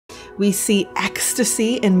We see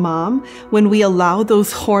ecstasy in mom when we allow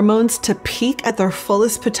those hormones to peak at their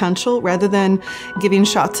fullest potential rather than giving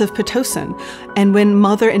shots of Pitocin. And when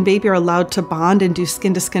mother and baby are allowed to bond and do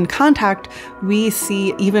skin-to-skin contact, we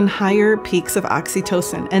see even higher peaks of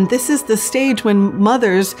oxytocin. And this is the stage when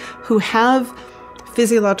mothers who have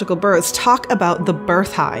physiological births talk about the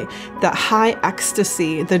birth high, that high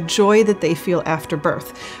ecstasy, the joy that they feel after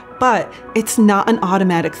birth. But it's not an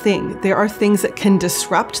automatic thing. There are things that can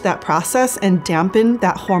disrupt that process and dampen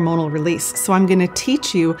that hormonal release. So I'm going to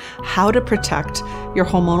teach you how to protect your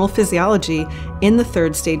hormonal physiology in the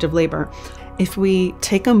third stage of labor. If we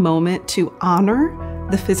take a moment to honor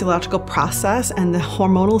the physiological process and the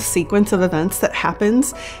hormonal sequence of events that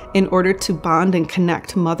happens in order to bond and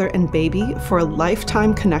connect mother and baby for a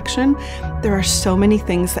lifetime connection, there are so many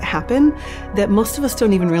things that happen that most of us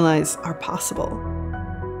don't even realize are possible.